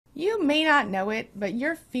You may not know it, but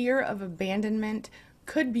your fear of abandonment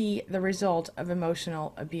could be the result of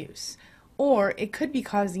emotional abuse, or it could be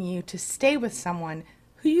causing you to stay with someone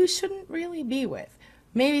who you shouldn't really be with,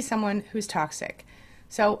 maybe someone who's toxic.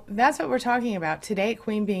 So that's what we're talking about today at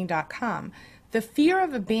queenbeing.com. The fear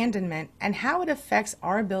of abandonment and how it affects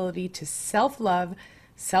our ability to self-love,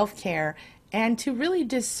 self-care, and to really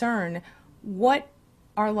discern what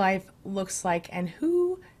our life looks like and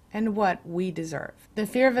who and what we deserve. The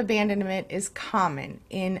fear of abandonment is common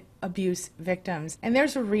in abuse victims, and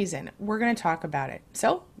there's a reason. We're going to talk about it.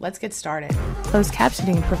 So let's get started. Closed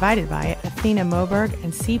captioning provided by Athena Moberg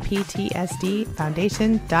and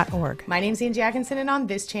CPTSDFoundation.org. My name's Angie Atkinson, and on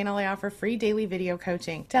this channel I offer free daily video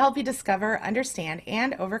coaching to help you discover, understand,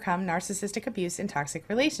 and overcome narcissistic abuse in toxic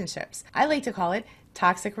relationships. I like to call it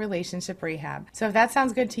toxic relationship rehab. So if that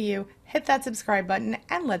sounds good to you, hit that subscribe button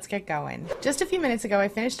and let's get going. Just a few minutes ago, I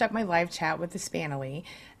finished up my live chat with the Spanily,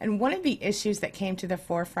 and one of the issues that came to the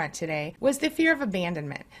forefront today was the fear of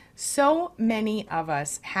abandonment. So many of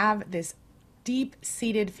us have this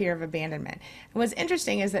deep-seated fear of abandonment. And what's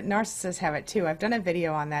interesting is that narcissists have it too. I've done a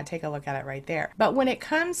video on that. Take a look at it right there. But when it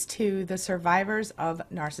comes to the survivors of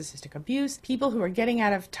narcissistic abuse, people who are getting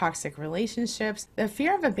out of toxic relationships, the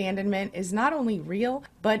fear of abandonment is not only real,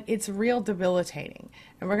 but it's real debilitating.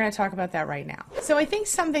 And we're going to talk about that right now. So I think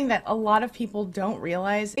something that a lot of people don't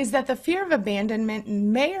realize is that the fear of abandonment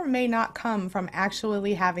may or may not come from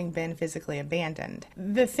actually having been physically abandoned.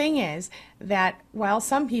 The thing is that while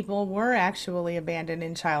some people were actually abandoned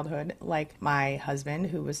in childhood, like my husband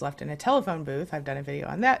who was left in a telephone booth, I've done a video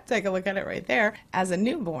on that, take a look at it right there, as a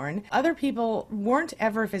newborn, other people weren't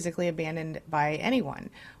ever physically abandoned by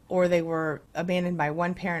anyone, or they were abandoned by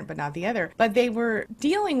one parent but not the other. But they were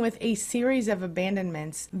dealing with a series of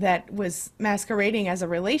abandonments that was masquerading as a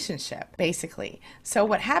relationship, basically. So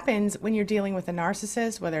what happens when you're dealing with a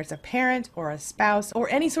narcissist, whether it's a parent or a spouse or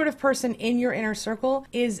any sort of person in your inner circle,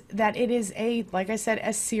 is that it is like I said,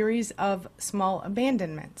 a series of small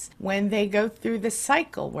abandonments. When they go through the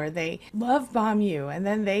cycle where they love bomb you and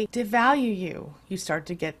then they devalue you, you start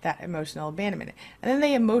to get that emotional abandonment. And then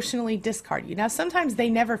they emotionally discard you. Now, sometimes they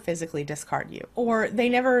never physically discard you, or they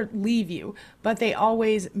never leave you, but they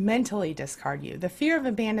always mentally discard you. The fear of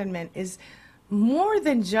abandonment is more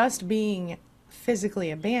than just being physically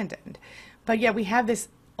abandoned, but yet we have this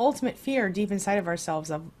ultimate fear deep inside of ourselves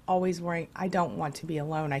of always worrying, I don't want to be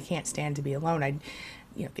alone, I can't stand to be alone.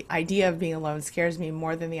 The idea of being alone scares me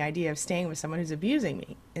more than the idea of staying with someone who's abusing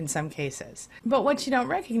me in some cases. But what you don't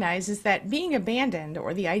recognize is that being abandoned,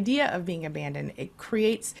 or the idea of being abandoned, it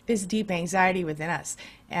creates this deep anxiety within us.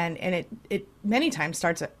 And it many times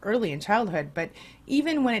starts early in childhood, but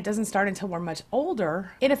even when it doesn't start until we're much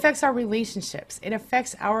older, it affects our relationships. It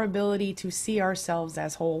affects our ability to see ourselves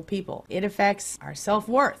as whole people. It affects our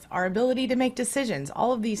self-worth, our ability to make decisions,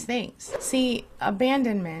 all of these things. See,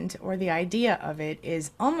 abandonment, or the idea of it,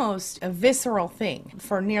 is almost a visceral thing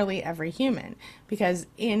for nearly every human. Because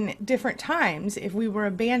in different times, if we were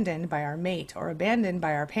abandoned by our mate or abandoned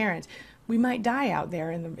by our parents, we might die out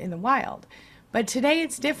there in the wild. But today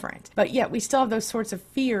it's different. But yet we still have those sorts of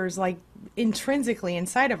fears, like intrinsically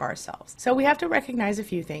inside of ourselves. So we have to recognize a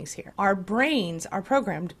few things here. Our brains are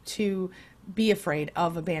programmed to be afraid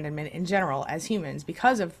of abandonment in general as humans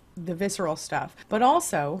because of the visceral stuff. But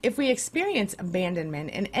also, if we experience abandonment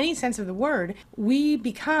in any sense of the word, we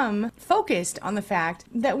become focused on the fact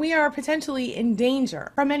that we are potentially in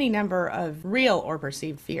danger from any number of real or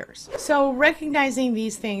perceived fears. So recognizing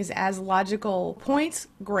these things as logical points,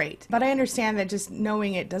 great. But I understand that just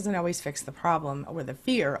knowing it doesn't always fix the problem or the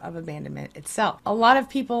fear of abandonment itself. A lot of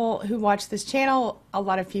people who watch this channel, a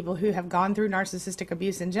lot of people who have gone through narcissistic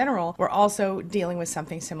abuse in general, were also dealing with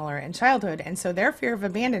something similar in childhood. And so their fear of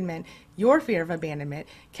abandonment, your fear of abandonment,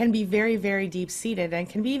 can be very, very deep-seated and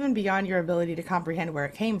can be even beyond your ability to comprehend where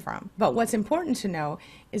it came from. But what's important to know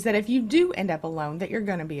is that if you do end up alone, that you're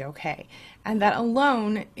going to be okay. And that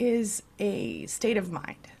alone is a state of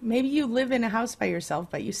mind. Maybe you live in a house by yourself,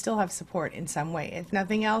 but you still have support in some way. If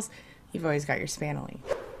nothing else, you've always got your Spanily.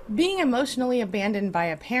 Being emotionally abandoned by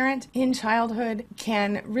a parent in childhood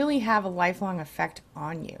can really have a lifelong effect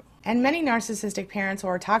on you. And many narcissistic parents,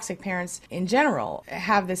 or toxic parents in general,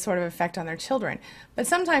 have this sort of effect on their children. But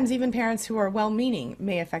sometimes even parents who are well-meaning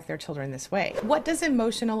may affect their children this way. What does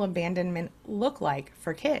emotional abandonment look like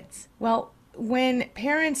for kids? Well, when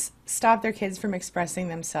parents stop their kids from expressing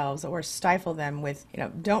themselves or stifle them with,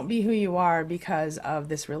 don't be who you are because of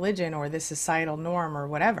this religion or this societal norm or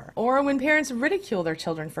whatever. Or when parents ridicule their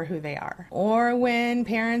children for who they are. Or when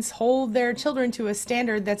parents hold their children to a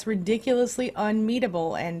standard that's ridiculously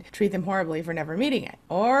unmeetable and treat them horribly for never meeting it.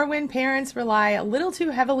 Or when parents rely a little too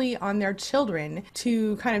heavily on their children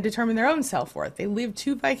to kind of determine their own self-worth. They live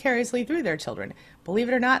too vicariously through their children. Believe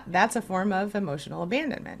it or not, that's a form of emotional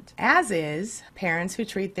abandonment. As is parents who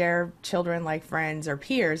treat their children like friends or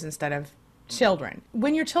peers instead of children.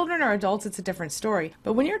 When your children are adults, it's a different story.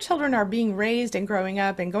 But when your children are being raised and growing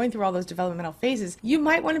up and going through all those developmental phases, you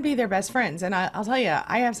might want to be their best friends. And I'll tell you,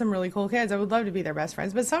 I have some really cool kids. I would love to be their best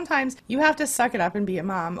friends. But sometimes you have to suck it up and be a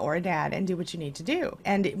mom or a dad and do what you need to do.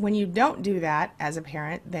 And when you don't do that as a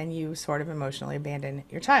parent, then you sort of emotionally abandon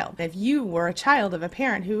your child. If you were a child of a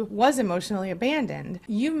parent who was emotionally abandoned,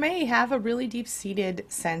 you may have a really deep-seated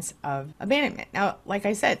sense of abandonment. Now, like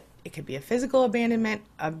I said, it could be a physical abandonment,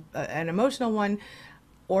 an emotional one,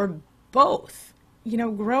 or both.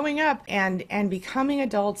 Growing up and becoming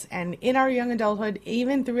adults and in our young adulthood,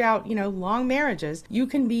 even throughout, long marriages, you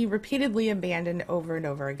can be repeatedly abandoned over and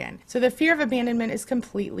over again. So the fear of abandonment is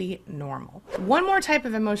completely normal. One more type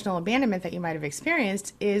of emotional abandonment that you might have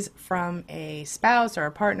experienced is from a spouse or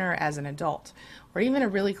a partner as an adult, or even a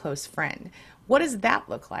really close friend. What does that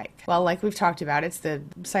look like? Well, like we've talked about, it's the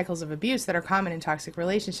cycles of abuse that are common in toxic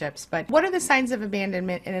relationships. But what are the signs of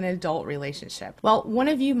abandonment in an adult relationship? Well, one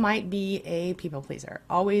of you might be a people pleaser,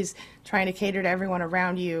 always trying to cater to everyone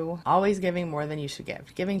around you, always giving more than you should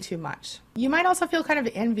give, giving too much. You might also feel kind of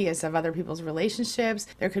envious of other people's relationships.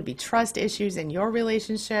 There could be trust issues in your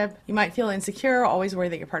relationship. You might feel insecure, always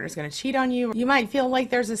worried that your partner's going to cheat on you. You might feel like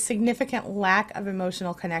there's a significant lack of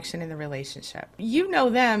emotional connection in the relationship. You know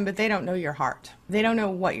them, but they don't know your heart. They don't know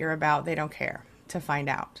what you're about. They don't care to find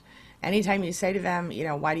out. Anytime you say to them,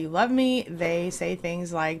 why do you love me? They say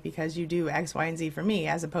things like, because you do X, Y, and Z for me,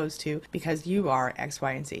 as opposed to because you are X,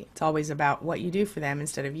 Y, and Z. It's always about what you do for them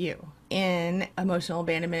instead of you. In emotional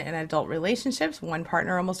abandonment in adult relationships, one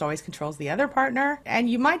partner almost always controls the other partner, and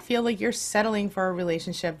you might feel like you're settling for a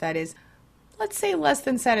relationship that is, let's say, less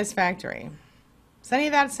than satisfactory. Does any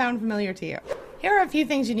of that sound familiar to you? Here are a few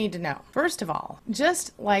things you need to know. First of all,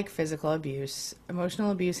 just like physical abuse, emotional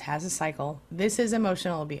abuse has a cycle. This is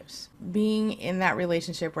emotional abuse. Being in that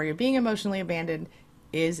relationship where you're being emotionally abandoned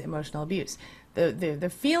is emotional abuse.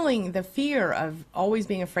 The feeling, the fear of always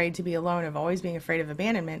being afraid to be alone, of always being afraid of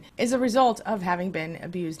abandonment, is a result of having been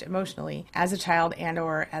abused emotionally as a child and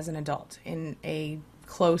or as an adult in a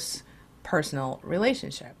close personal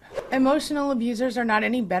relationship. Emotional abusers are not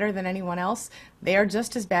any better than anyone else. They are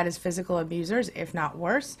just as bad as physical abusers, if not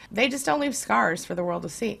worse. They just don't leave scars for the world to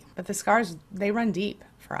see. But the scars, they run deep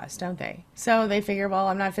for us, don't they? So they figure, well,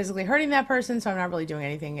 I'm not physically hurting that person, so I'm not really doing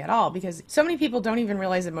anything at all, because so many people don't even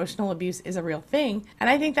realize emotional abuse is a real thing. And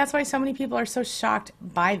I think that's why so many people are so shocked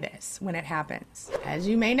by this when it happens. As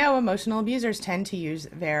you may know, emotional abusers tend to use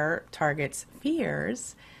their target's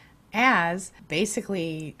fears as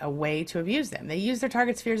basically a way to abuse them. They use their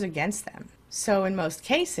target's fears against them. So in most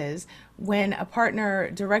cases, when a partner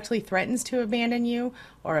directly threatens to abandon you,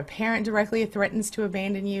 or a parent directly threatens to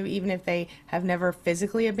abandon you, even if they have never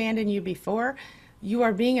physically abandoned you before, you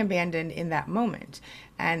are being abandoned in that moment.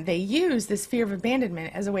 And they use this fear of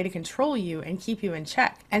abandonment as a way to control you and keep you in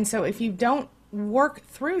check. And so if you don't work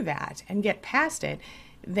through that and get past it,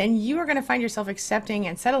 then you are going to find yourself accepting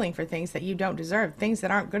and settling for things that you don't deserve, things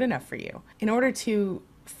that aren't good enough for you. In order to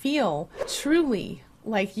feel truly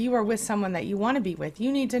like you are with someone that you want to be with,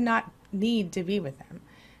 you need to not need to be with them.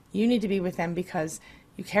 You need to be with them because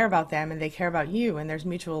you care about them and they care about you, and there's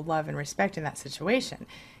mutual love and respect in that situation.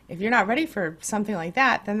 If you're not ready for something like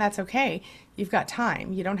that, then that's okay. You've got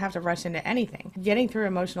time. You don't have to rush into anything. Getting through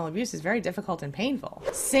emotional abuse is very difficult and painful.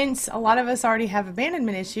 Since a lot of us already have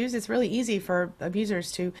abandonment issues, it's really easy for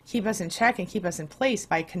abusers to keep us in check and keep us in place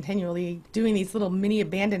by continually doing these little mini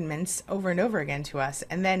abandonments over and over again to us.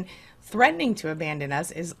 And then threatening to abandon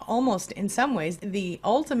us is almost, in some ways, the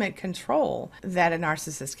ultimate control that a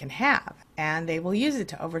narcissist can have. And they will use it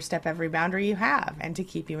to overstep every boundary you have and to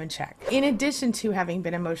keep you in check. In addition to having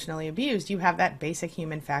been emotionally abused, you have that basic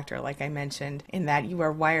human factor, like I mentioned, in that you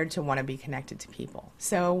are wired to want to be connected to people.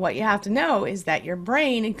 So what you have to know is that your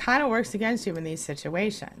brain kind of works against you in these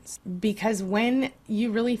situations. Because when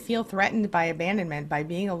you really feel threatened by abandonment, by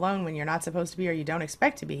being alone when you're not supposed to be, or you don't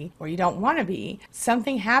expect to be, or you don't want to be,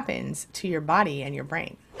 something happens to your body and your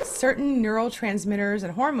brain. Certain neurotransmitters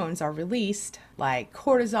and hormones are released, like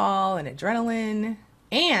cortisol and adrenaline,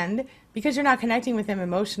 and because you're not connecting with them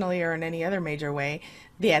emotionally or in any other major way,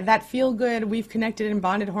 that feel-good, we've connected and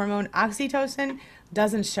bonded hormone, oxytocin,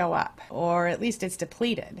 doesn't show up, or at least it's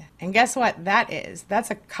depleted. And guess what that is? That's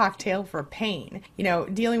a cocktail for pain. You know,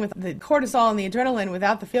 dealing with the cortisol and the adrenaline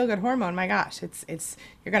without the feel-good hormone, my gosh,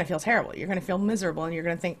 you're going to feel terrible. You're going to feel miserable, and you're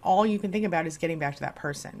going to think all you can think about is getting back to that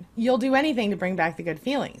person. You'll do anything to bring back the good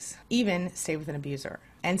feelings, even stay with an abuser.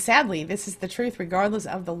 And sadly, this is the truth regardless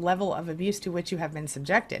of the level of abuse to which you have been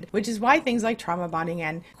subjected, which is why things like trauma bonding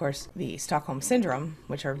and, of course, the Stockholm Syndrome,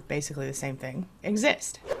 which are basically the same thing,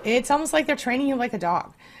 exist. It's almost like they're training you like a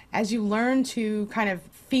dog. As you learn to kind of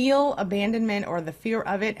feel abandonment or the fear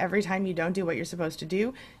of it every time you don't do what you're supposed to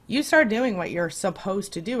do, you start doing what you're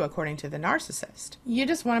supposed to do according to the narcissist. You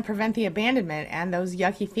just want to prevent the abandonment and those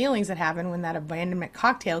yucky feelings that happen when that abandonment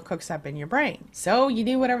cocktail cooks up in your brain. So you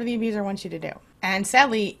do whatever the abuser wants you to do. And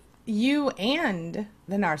sadly, you and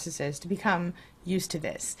the narcissist become used to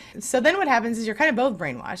this. So then what happens is you're kind of both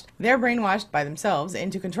brainwashed. They're brainwashed by themselves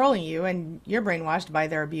into controlling you, and you're brainwashed by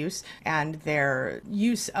their abuse and their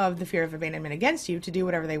use of the fear of abandonment against you to do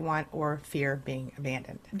whatever they want or fear being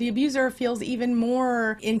abandoned. The abuser feels even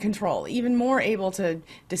more in control, even more able to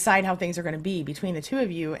decide how things are going to be between the two of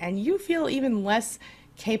you, and you feel even less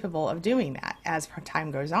capable of doing that as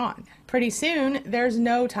time goes on. Pretty soon, there's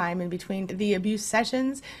no time in between the abuse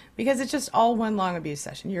sessions because it's just all one long abuse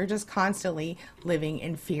session. You're just constantly living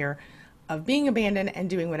in fear of being abandoned and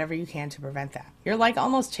doing whatever you can to prevent that. You're like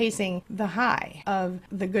almost chasing the high of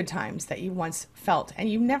the good times that you once felt, and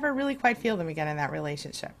you never really quite feel them again in that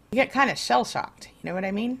relationship. You get kind of shell-shocked, you know what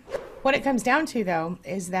I mean? What it comes down to, though,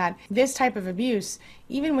 is that this type of abuse,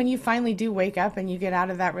 even when you finally do wake up and you get out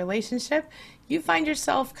of that relationship, you find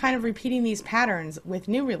yourself kind of repeating these patterns with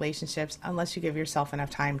new relationships unless you give yourself enough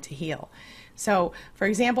time to heal. So, for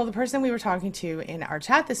example, the person we were talking to in our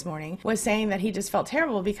chat this morning was saying that he just felt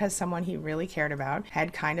terrible because someone he really cared about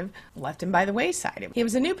had kind of left him by the wayside. He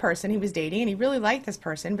was a new person he was dating, and he really liked this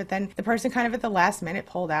person, but then the person kind of at the last minute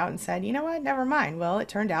pulled out and said, you know what, never mind. Well, it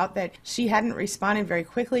turned out that she hadn't responded very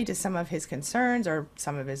quickly to some of his concerns or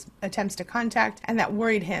some of his attempts to contact, and that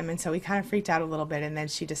worried him, and so he kind of freaked out a little bit, and then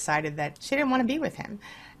she decided that she didn't want to be with him.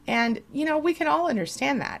 And, you know, we can all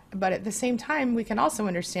understand that, but at the same time, we can also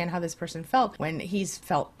understand how this person felt when he's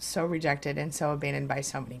felt so rejected and so abandoned by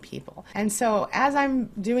so many people. And so as I'm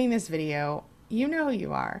doing this video, you know who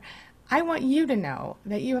you are. I want you to know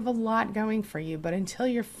that you have a lot going for you, but until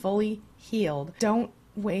you're fully healed, don't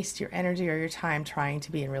waste your energy or your time trying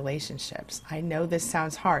to be in relationships. I know this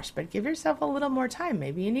sounds harsh, but give yourself a little more time.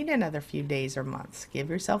 Maybe you need another few days or months. Give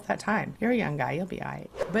yourself that time. You're a young guy, you'll be all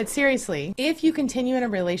right. But seriously, if you continue in a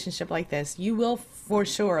relationship like this, you will for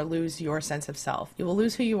sure lose your sense of self. You will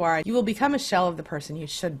lose who you are. You will become a shell of the person you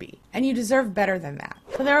should be. And you deserve better than that.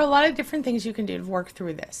 So there are a lot of different things you can do to work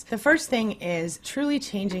through this. The first thing is truly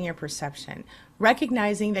changing your perception.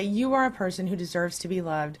 Recognizing that you are a person who deserves to be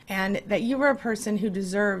loved and that you are a person who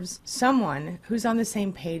deserves someone who's on the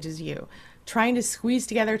same page as you. Trying to squeeze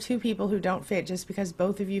together two people who don't fit just because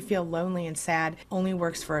both of you feel lonely and sad only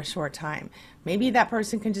works for a short time. Maybe that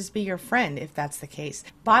person can just be your friend if that's the case.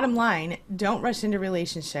 Bottom line, don't rush into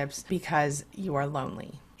relationships because you are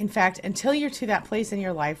lonely. In fact, until you're to that place in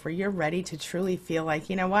your life where you're ready to truly feel like,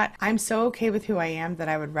 you know what, I'm so okay with who I am that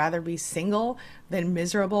I would rather be single than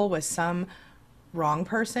miserable with some wrong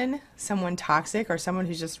person, someone toxic, or someone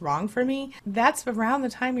who's just wrong for me, that's around the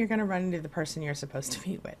time you're going to run into the person you're supposed to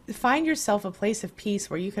be with. Find yourself a place of peace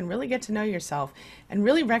where you can really get to know yourself and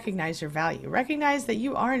really recognize your value. Recognize that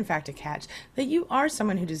you are in fact a catch, that you are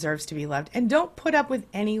someone who deserves to be loved, and don't put up with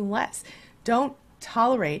any less. Don't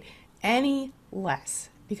tolerate any less,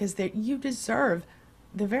 because you deserve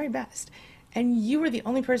the very best. And you are the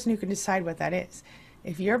only person who can decide what that is.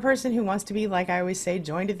 If you're a person who wants to be, like I always say,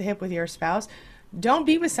 joined at the hip with your spouse, don't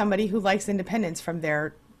be with somebody who likes independence from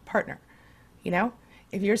their partner. You know,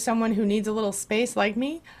 if you're someone who needs a little space like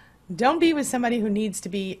me, don't be with somebody who needs to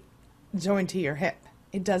be joined to your hip.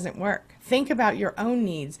 It doesn't work. Think about your own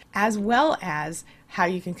needs as well as how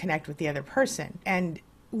you can connect with the other person. And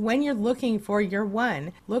when you're looking for your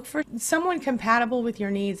one, look for someone compatible with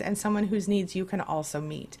your needs and someone whose needs you can also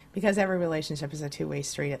meet. Because every relationship is a two-way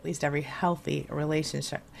street, at least every healthy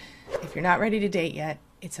relationship. If you're not ready to date yet,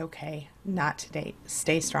 it's okay not to date.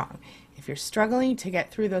 Stay strong. If you're struggling to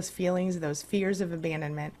get through those feelings, those fears of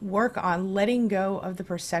abandonment, work on letting go of the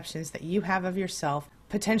perceptions that you have of yourself,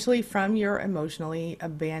 potentially from your emotionally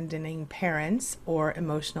abandoning parents or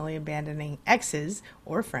emotionally abandoning exes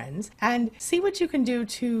or friends, and see what you can do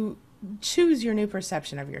to choose your new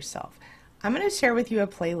perception of yourself. I'm going to share with you a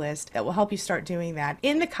playlist that will help you start doing that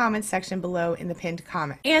in the comments section below in the pinned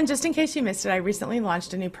comment. And just in case you missed it, I recently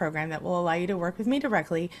launched a new program that will allow you to work with me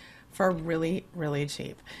directly for really, really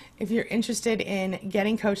cheap. If you're interested in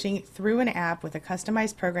getting coaching through an app with a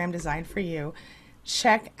customized program designed for you,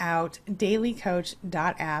 check out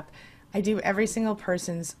dailycoach.app. I do every single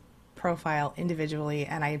person's profile individually,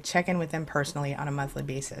 and I check in with them personally on a monthly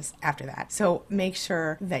basis after that. So make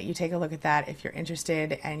sure that you take a look at that if you're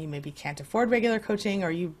interested and you maybe can't afford regular coaching, or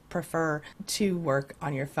you prefer to work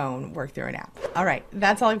on your phone, work through an app. All right,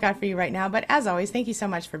 that's all I've got for you right now. But as always, thank you so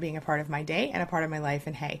much for being a part of my day and a part of my life.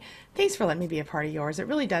 And hey, thanks for letting me be a part of yours. It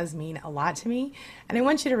really does mean a lot to me. And I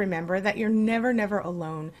want you to remember that you're never, never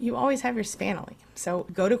alone. You always have your Spanily. So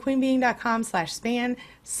go to queenbeing.com/span,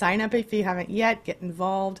 sign up if you haven't yet, get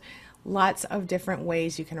involved. Lots of different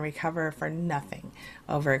ways you can recover for nothing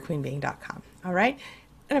over at queenbeing.com. All right.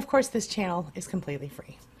 And of course, this channel is completely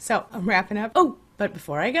free. So I'm wrapping up. Oh, but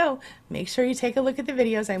before I go, make sure you take a look at the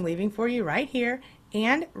videos I'm leaving for you right here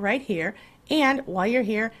and right here. And while you're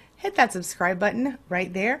here, hit that subscribe button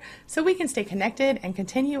right there so we can stay connected and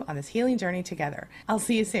continue on this healing journey together. I'll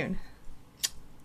see you soon.